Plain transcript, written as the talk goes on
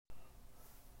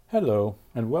Hello,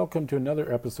 and welcome to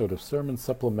another episode of Sermon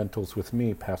Supplementals with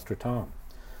me, Pastor Tom.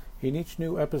 In each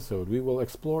new episode, we will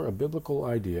explore a biblical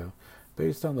idea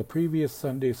based on the previous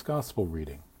Sunday's Gospel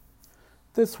reading.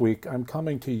 This week, I'm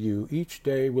coming to you each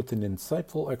day with an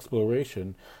insightful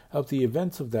exploration of the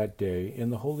events of that day in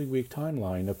the Holy Week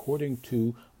timeline according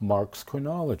to Mark's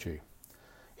chronology.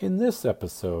 In this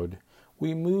episode,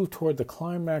 we move toward the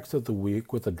climax of the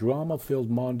week with a drama-filled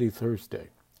Maundy Thursday.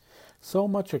 So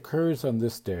much occurs on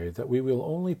this day that we will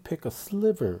only pick a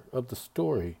sliver of the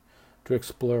story to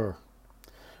explore.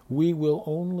 We will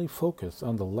only focus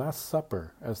on the Last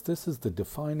Supper, as this is the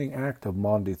defining act of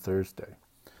Maundy Thursday.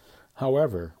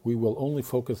 However, we will only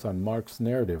focus on Mark's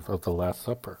narrative of the Last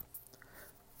Supper.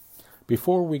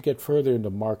 Before we get further into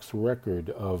Mark's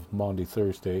record of Maundy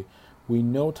Thursday, we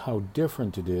note how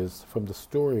different it is from the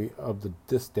story of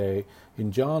this day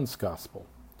in John's Gospel.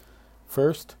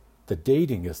 First, the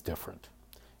dating is different.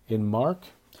 In Mark,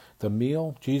 the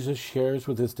meal Jesus shares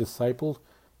with his disciples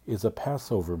is a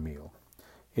Passover meal.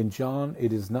 In John,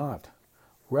 it is not.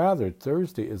 Rather,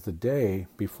 Thursday is the day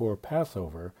before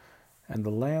Passover, and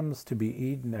the lambs to be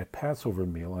eaten at Passover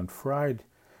meal on Friday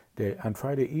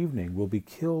evening will be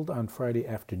killed on Friday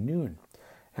afternoon,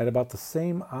 at about the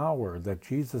same hour that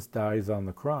Jesus dies on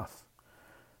the cross.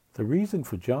 The reason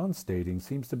for John's dating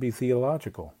seems to be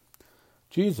theological.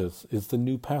 Jesus is the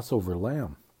new Passover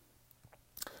lamb.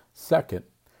 Second,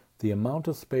 the amount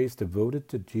of space devoted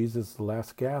to Jesus'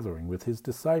 last gathering with his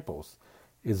disciples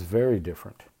is very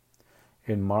different.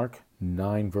 In Mark,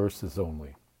 9 verses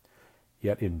only.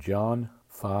 Yet in John,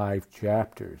 5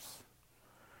 chapters.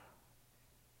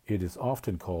 It is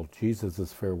often called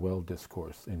Jesus' farewell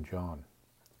discourse in John.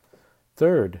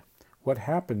 Third, what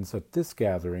happens at this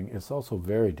gathering is also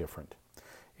very different.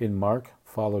 In Mark,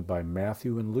 followed by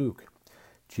Matthew and Luke,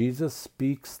 Jesus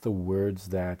speaks the words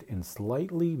that, in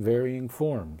slightly varying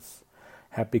forms,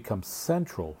 have become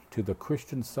central to the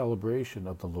Christian celebration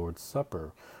of the Lord's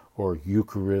Supper, or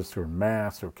Eucharist, or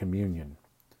Mass, or Communion.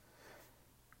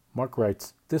 Mark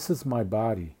writes, "This is my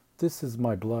body, this is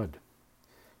my blood."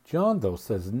 John, though,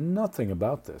 says nothing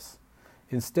about this.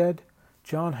 Instead,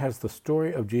 John has the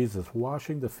story of Jesus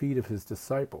washing the feet of his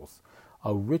disciples,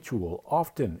 a ritual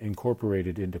often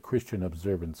incorporated into Christian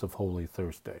observance of Holy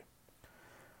Thursday.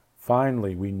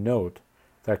 Finally, we note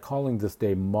that calling this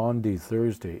day Maundy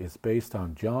Thursday is based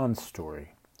on John's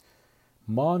story.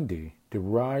 Maundy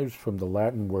derives from the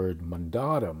Latin word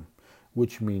mandatum,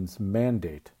 which means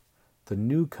mandate, the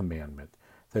new commandment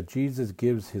that Jesus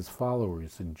gives his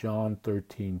followers in John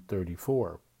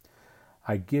 13:34.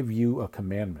 "I give you a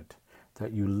commandment,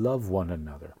 that you love one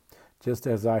another. Just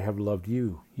as I have loved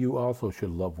you, you also should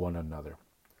love one another."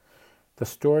 The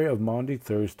story of Maundy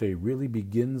Thursday really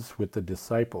begins with the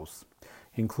disciples,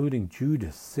 including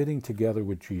Judas, sitting together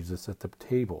with Jesus at the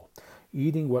table,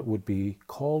 eating what would be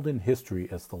called in history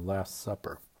as the Last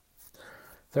Supper.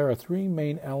 There are three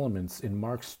main elements in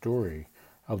Mark's story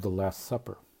of the Last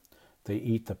Supper. They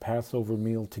eat the Passover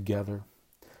meal together.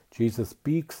 Jesus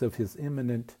speaks of his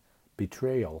imminent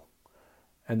betrayal,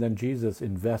 and then Jesus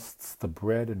invests the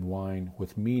bread and wine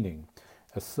with meaning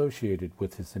associated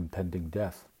with his impending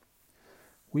death.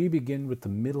 We begin with the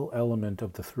middle element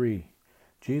of the three,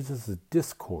 Jesus'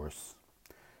 discourse,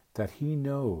 that he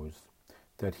knows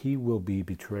that he will be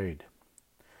betrayed.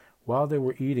 While they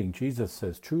were eating, Jesus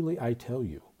says, "Truly I tell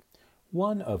you,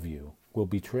 one of you will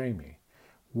betray me,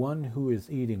 one who is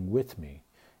eating with me.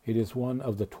 It is one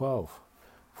of the 12.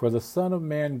 For the Son of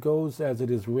Man goes as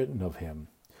it is written of him.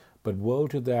 But woe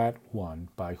to that one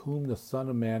by whom the Son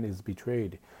of Man is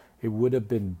betrayed. It would have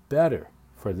been better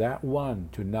for that one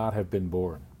to not have been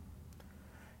born."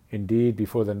 Indeed,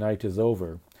 before the night is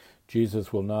over,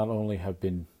 Jesus will not only have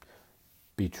been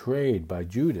betrayed by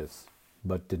Judas,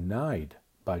 but denied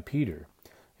by Peter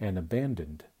and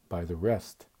abandoned by the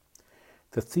rest.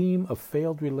 The theme of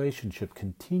failed relationship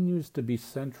continues to be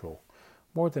central.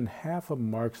 More than half of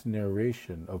Mark's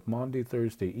narration of Maundy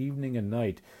Thursday evening and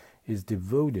night is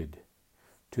devoted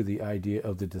to the idea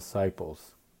of the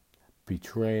disciples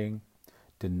betraying,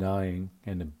 denying,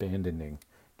 and abandoning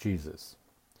Jesus.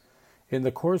 In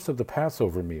the course of the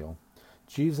Passover meal,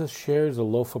 Jesus shares a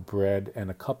loaf of bread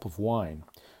and a cup of wine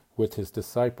with his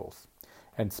disciples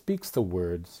and speaks the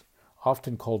words,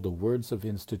 often called the words of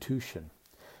institution,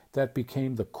 that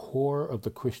became the core of the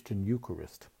Christian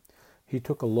Eucharist. He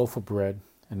took a loaf of bread,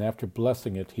 and after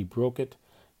blessing it, he broke it,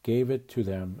 gave it to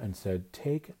them, and said,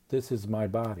 "Take, this is my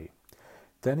body."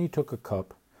 Then he took a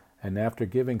cup, and after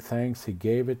giving thanks, he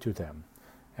gave it to them,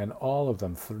 and all of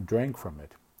them drank from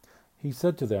it. He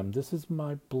said to them, "This is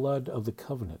my blood of the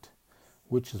covenant,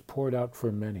 which is poured out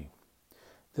for many.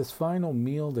 This final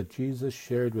meal that Jesus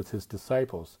shared with his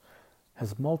disciples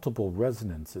has multiple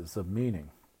resonances of meaning.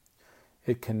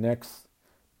 It connects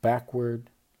backward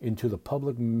into the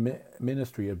public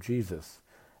ministry of Jesus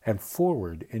and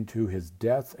forward into his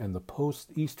death and the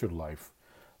post-Easter life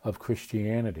of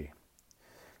Christianity.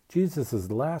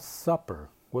 Jesus' Last Supper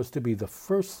was to be the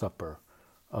first supper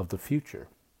of the future.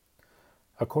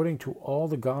 According to all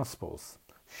the Gospels,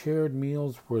 shared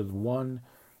meals were one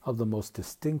of the most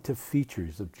distinctive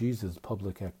features of Jesus'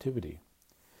 public activity.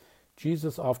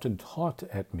 Jesus often taught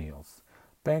at meals.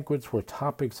 Banquets were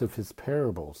topics of his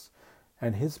parables,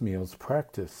 and his meals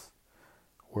practice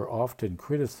were often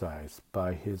criticized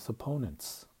by his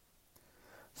opponents.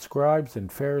 Scribes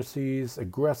and Pharisees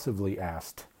aggressively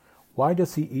asked, "Why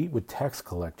does he eat with tax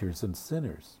collectors and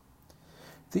sinners?"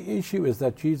 The issue is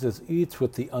that Jesus eats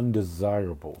with the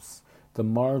undesirables, the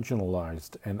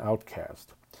marginalized and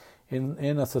outcast,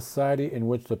 in a society in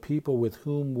which the people with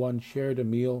whom one shared a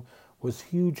meal was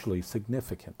hugely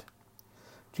significant.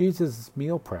 Jesus'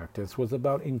 meal practice was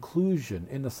about inclusion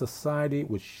in a society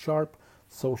with sharp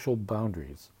social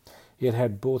boundaries. It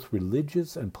had both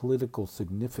religious and political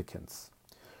significance.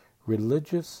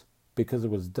 Religious because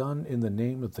it was done in the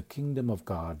name of the kingdom of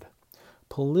God.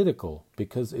 Political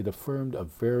because it affirmed a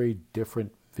very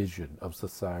different vision of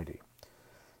society.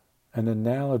 An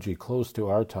analogy close to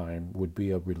our time would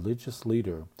be a religious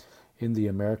leader in the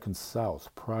American South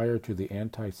prior to the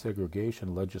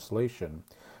anti-segregation legislation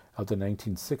of the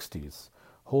 1960s,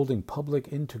 holding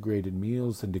public integrated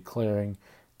meals and declaring,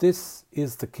 "This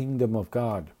is the kingdom of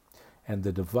God, and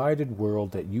the divided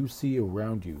world that you see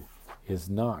around you is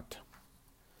not."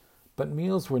 But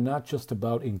meals were not just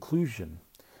about inclusion.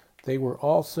 They were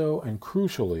also, and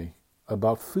crucially,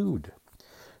 about food.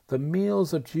 The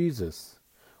meals of Jesus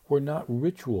were not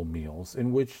ritual meals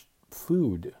in which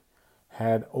food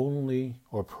had only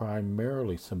or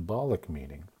primarily symbolic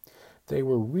meaning. They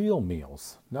were real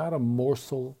meals, not a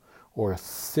morsel or a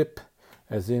sip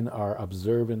as in our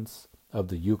observance of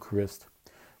the Eucharist.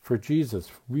 For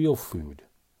Jesus, real food,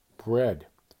 bread,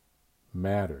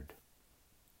 mattered.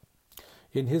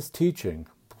 In his teaching,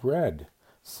 bread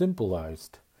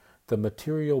symbolized the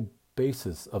material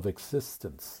basis of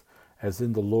existence, as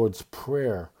in the Lord's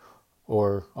Prayer,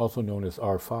 or also known as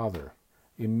Our Father.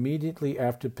 Immediately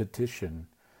after petition,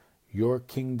 "Your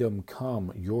kingdom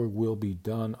come, your will be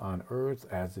done on earth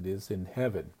as it is in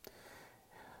heaven,"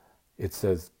 it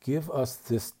says, "Give us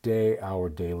this day our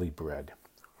daily bread."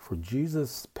 For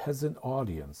Jesus' peasant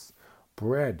audience,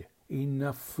 bread,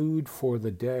 enough food for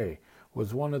the day,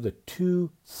 was one of the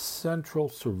two central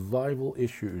survival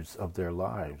issues of their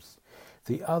lives.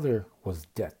 The other was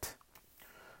debt.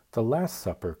 The Last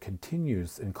Supper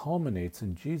continues and culminates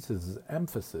in Jesus'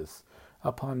 emphasis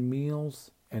upon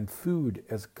meals and food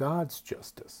as God's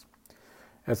justice.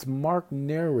 As Mark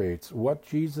narrates what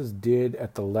Jesus did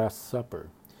at the Last Supper,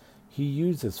 he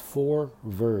uses 4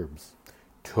 verbs: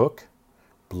 took,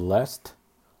 blessed,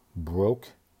 broke,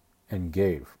 and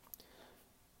gave.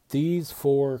 These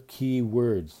 4 key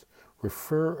words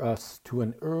refer us to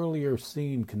an earlier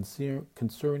scene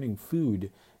concerning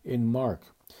food in Mark,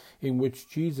 in which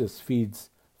Jesus feeds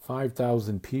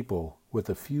 5,000 people with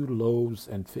a few loaves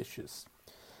and fishes.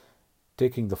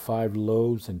 Taking the 5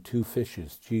 loaves and 2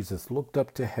 fishes, Jesus looked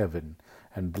up to heaven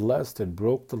and blessed and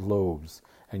broke the loaves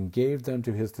and gave them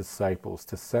to his disciples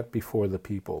to set before the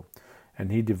people.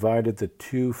 And he divided the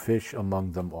 2 fish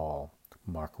among them all,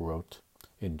 Mark wrote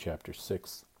in chapter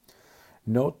 6.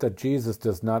 Note that Jesus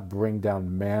does not bring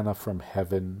down manna from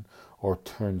heaven or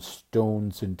turn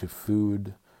stones into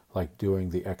food like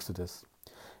during the Exodus.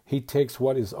 He takes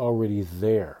what is already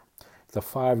there, the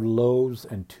 5 loaves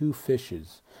and 2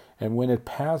 fishes, and when it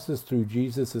passes through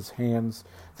Jesus' hands,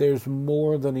 there's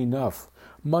more than enough,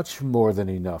 much more than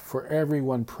enough for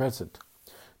everyone present.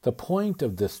 The point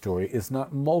of this story is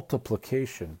not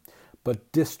multiplication,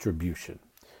 but distribution.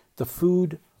 The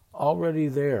food already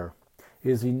there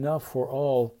is enough for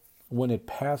all when it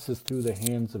passes through the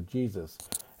hands of Jesus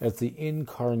as the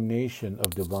incarnation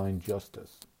of divine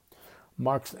justice.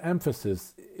 Mark's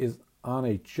emphasis is on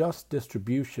a just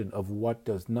distribution of what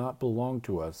does not belong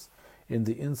to us in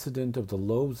the incident of the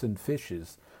loaves and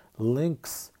fishes,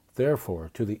 links, therefore,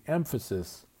 to the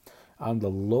emphasis on the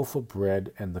loaf of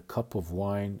bread and the cup of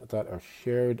wine that are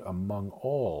shared among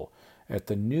all at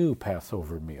the new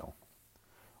Passover meal.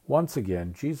 Once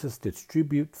again, Jesus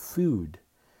distributes food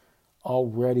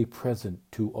already present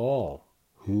to all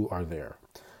who are there.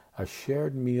 A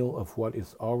shared meal of what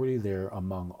is already there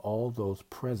among all those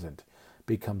present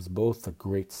becomes both the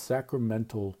great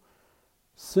sacramental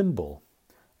symbol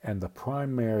and the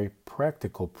primary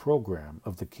practical program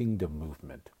of the kingdom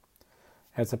movement.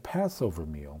 As a Passover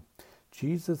meal,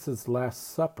 Jesus' Last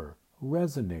Supper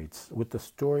resonates with the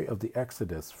story of the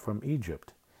Exodus from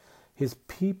Egypt, his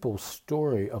people's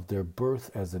story of their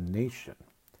birth as a nation,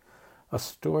 a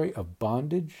story of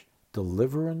bondage,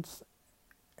 deliverance,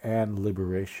 and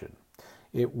liberation.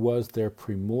 It was their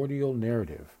primordial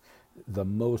narrative, the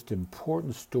most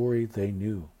important story they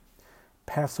knew.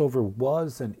 Passover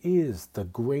was and is the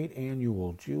great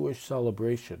annual Jewish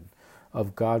celebration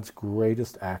of God's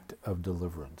greatest act of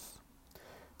deliverance.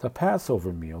 The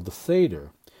Passover meal, the Seder,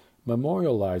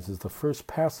 memorializes the first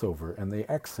Passover and the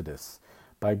Exodus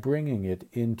by bringing it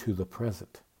into the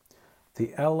present.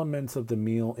 The elements of the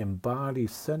meal embody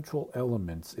central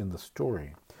elements in the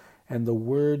story, and the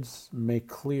words make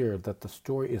clear that the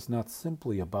story is not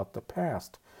simply about the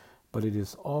past, but it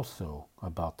is also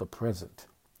about the present.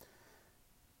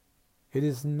 It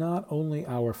is not only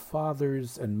our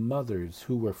fathers and mothers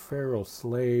who were Pharaoh's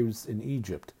slaves in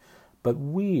Egypt, but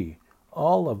we,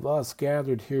 all of us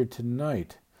gathered here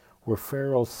tonight, were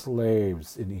Pharaoh's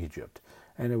slaves in Egypt.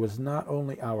 And it was not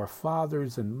only our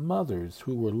fathers and mothers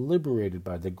who were liberated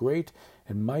by the great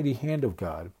and mighty hand of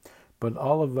God, but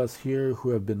all of us here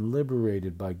who have been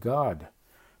liberated by God,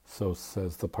 so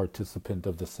says the participant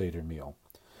of the Seder meal.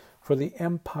 For the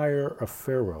empire of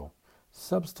Pharaoh,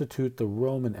 substitute the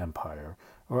Roman Empire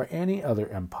or any other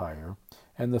empire,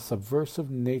 and the subversive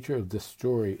nature of this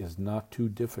story is not too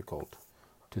difficult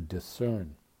to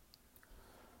discern.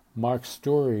 Mark's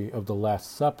story of the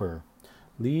Last Supper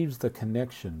leaves the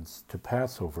connections to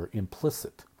Passover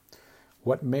implicit.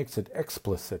 What makes it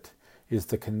explicit is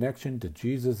the connection to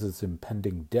Jesus'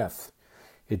 impending death.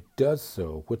 It does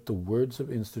so with the words of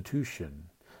institution,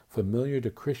 familiar to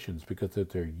Christians because of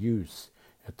their use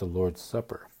at the Lord's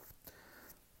Supper.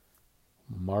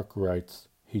 Mark writes,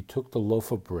 "He took the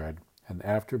loaf of bread, and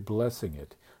after blessing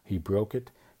it, he broke it,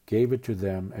 gave it to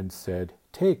them, and said,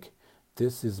 'Take,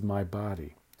 this is my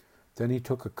body.' Then he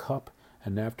took a cup,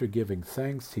 and after giving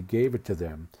thanks, he gave it to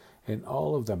them, and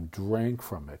all of them drank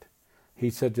from it. He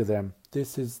said to them,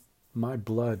 'This is my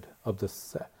blood of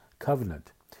the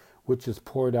covenant, which is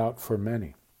poured out for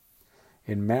many.'"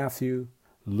 In Matthew,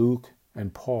 Luke,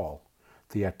 and Paul,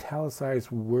 the italicized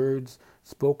words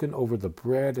spoken over the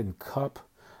bread and cup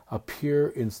appear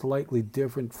in slightly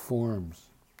different forms.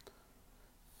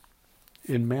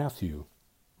 In Matthew,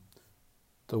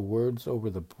 the words over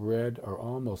the bread are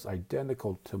almost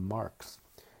identical to Mark's.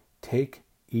 "Take,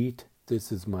 eat,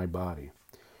 this is my body."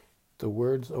 The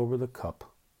words over the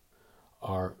cup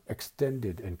are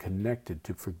extended and connected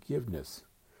to forgiveness.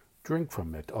 "Drink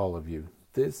from it, all of you.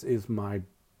 This is my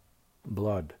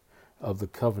blood of the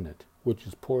covenant, which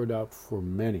is poured out for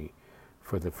many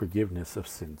for the forgiveness of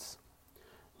sins."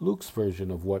 Luke's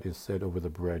version of what is said over the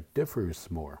bread differs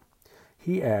more.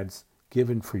 He adds,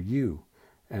 "given for you,"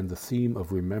 and the theme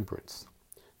of remembrance.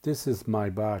 "This is my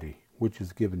body, which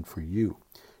is given for you.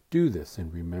 Do this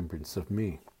in remembrance of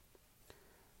me."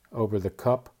 Over the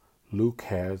cup, Luke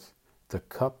has, "The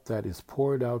cup that is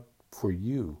poured out for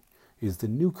you is the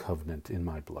new covenant in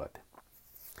my blood."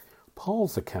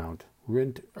 Paul's account,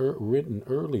 written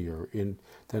earlier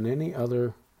than any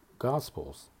other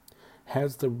Gospels,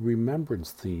 has the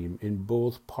remembrance theme in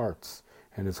both parts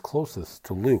and is closest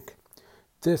to Luke.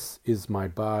 "This is my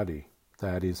body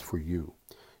that is for you.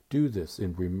 Do this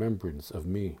in remembrance of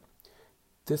me.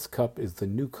 This cup is the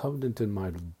new covenant in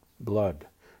my blood.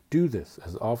 Do this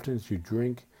as often as you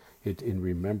drink it in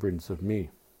remembrance of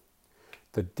me."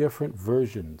 The different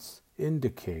versions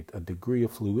indicate a degree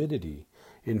of fluidity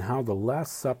in how the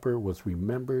Last Supper was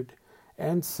remembered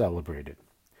and celebrated.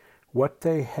 What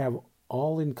they have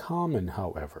all in common,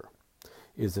 however,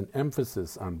 is an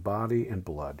emphasis on body and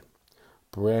blood,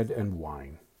 bread and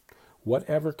wine.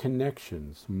 Whatever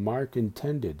connections Mark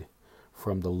intended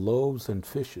from the loaves and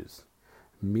fishes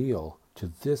meal to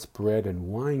this bread and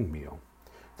wine meal,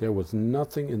 there was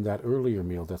nothing in that earlier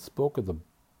meal that spoke of the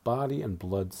body and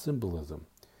blood symbolism.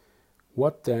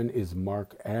 What then is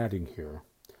Mark adding here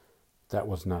that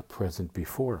was not present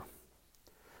before?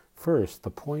 First,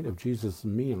 the point of Jesus'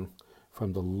 meal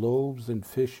from the loaves and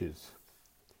fishes,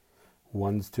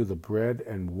 ones to the bread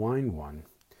and wine one,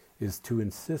 is to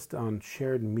insist on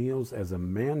shared meals as a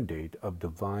mandate of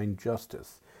divine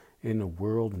justice in a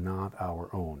world not our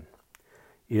own.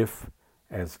 If,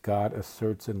 as God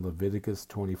asserts in Leviticus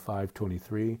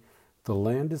 25:23, "The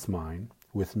land is mine,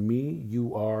 with me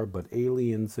you are but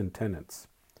aliens and tenants,"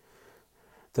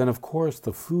 then of course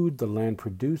the food the land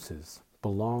produces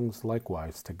belongs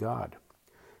likewise to God.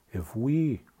 If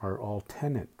we are all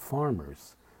tenant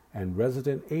farmers and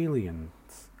resident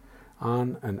aliens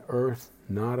on an earth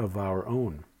not of our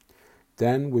own,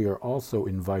 then we are also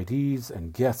invitees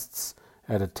and guests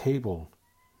at a table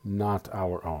not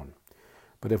our own.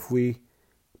 But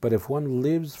if one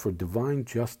lives for divine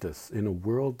justice in a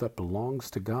world that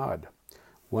belongs to God,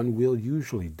 one will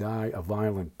usually die a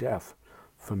violent death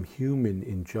from human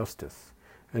injustice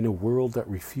in a world that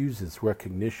refuses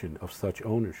recognition of such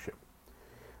ownership.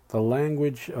 The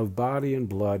language of body and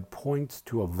blood points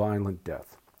to a violent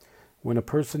death. When a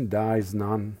person dies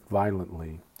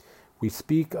non-violently, we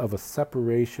speak of a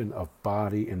separation of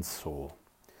body and soul.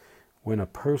 When a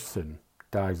person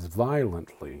dies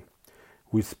violently,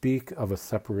 we speak of a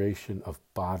separation of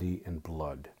body and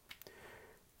blood.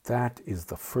 That is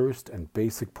the first and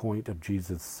basic point of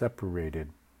Jesus' separated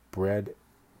bread,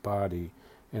 body,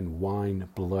 and wine,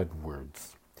 blood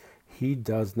words. He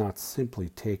does not simply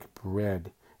take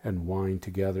bread and wine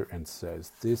together and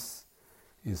says, "This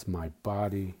is my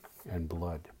body and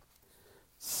blood."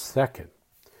 Second,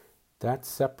 that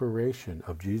separation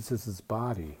of Jesus'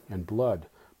 body and blood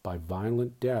by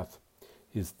violent death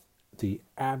is the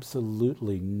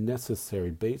absolutely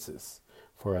necessary basis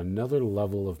for another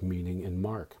level of meaning in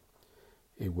Mark.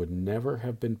 It would never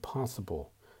have been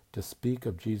possible to speak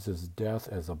of Jesus' death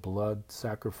as a blood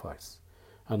sacrifice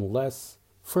unless,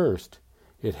 first,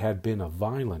 it had been a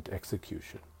violent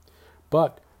execution.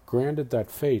 But, granted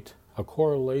that fate, a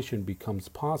correlation becomes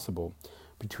possible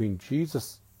between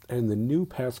Jesus and the new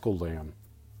Paschal Lamb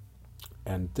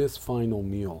and this final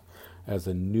meal as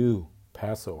a new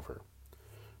Passover.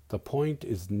 The point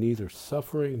is neither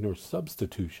suffering nor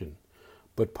substitution,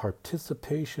 but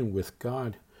participation with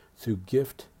God through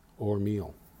gift or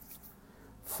meal.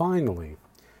 Finally,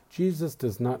 Jesus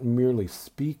does not merely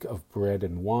speak of bread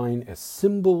and wine as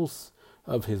symbols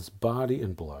of his body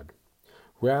and blood.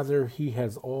 Rather, he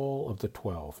has all of the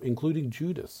 12, including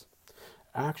Judas,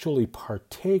 actually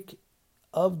partake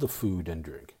of the food and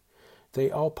drink. They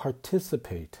all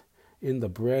participate in the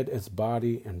bread as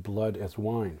body and blood as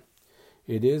wine.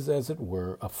 It is, as it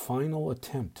were, a final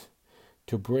attempt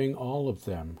to bring all of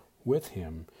them with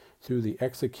him through the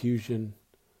execution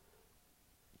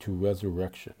to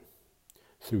resurrection,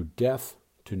 through death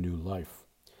to new life.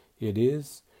 It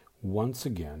is, once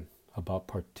again, about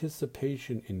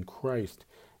participation in Christ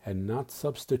and not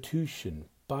substitution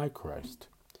by Christ.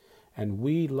 And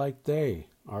we, like they,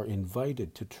 are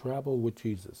invited to travel with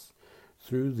Jesus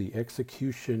through the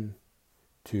execution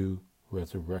to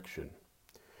resurrection.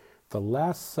 The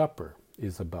Last Supper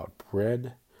is about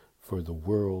bread for the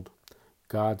world,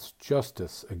 God's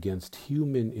justice against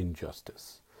human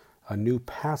injustice, a new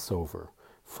Passover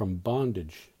from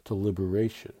bondage to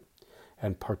liberation,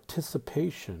 and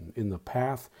participation in the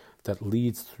path that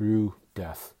leads through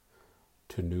death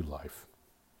to new life.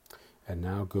 And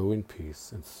now go in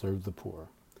peace and serve the poor.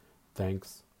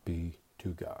 Thanks be to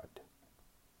God.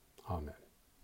 Amen.